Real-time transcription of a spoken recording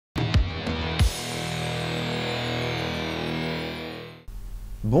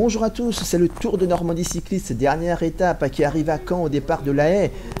Bonjour à tous, c'est le Tour de Normandie cycliste, dernière étape qui arrive à Caen au départ de LaHaye.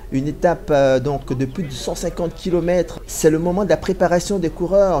 Une étape donc de plus de 150 km. C'est le moment de la préparation des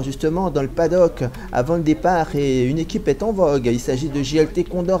coureurs justement dans le paddock avant le départ et une équipe est en vogue. Il s'agit de JLT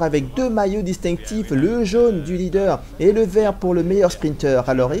Condor avec deux maillots distinctifs, le jaune du leader et le vert pour le meilleur sprinter.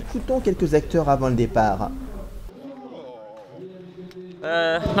 Alors écoutons quelques acteurs avant le départ.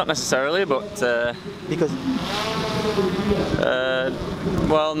 Not necessarily, but Because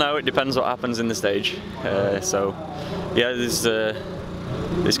well, no, it depends what happens in the stage. So, yeah, it's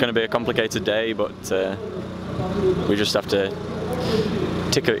going to be a complicated day, but we just have to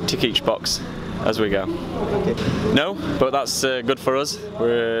tick each box as we go. okay. No, but that's good for us.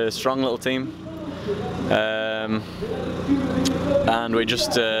 We're a strong little team, and we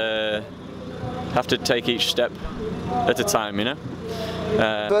just have to take each step at a time, you know.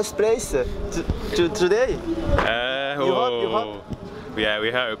 First place today? You hope? Yeah,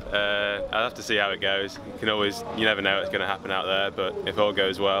 we hope. I'll have to see how it goes. You never know what's going to happen out there, but if all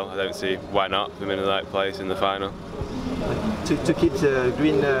goes well, I don't see why not. I'm in the right place in the final. To keep the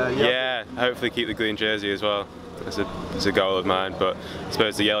green Yeah, hopefully keep the green jersey as well. It's a goal of mine, but I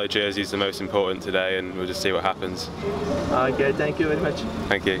suppose the yellow jersey is the most important today, and we'll just see what happens. Okay, thank you very much.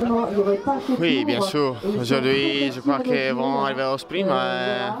 Thank you. Oui, bien sûr. Aujourd'hui, je crois qu'ils vont arriver au sprint,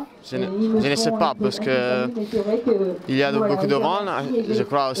 mais je ne sais pas parce que il y a beaucoup de vent. Je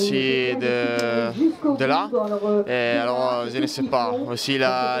crois aussi de là. Et alors, je ne sais pas. Aussi,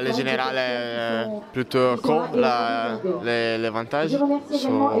 le général est plutôt court, l'avantage.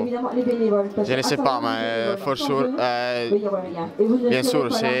 Je ne sais pas, mais for sure. Bien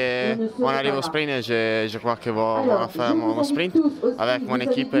sûr, si on arrive au sprint, je crois que on faire mon sprint avec mon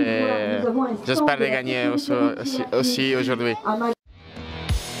équipe et j'espère de gagner aussi aujourd'hui.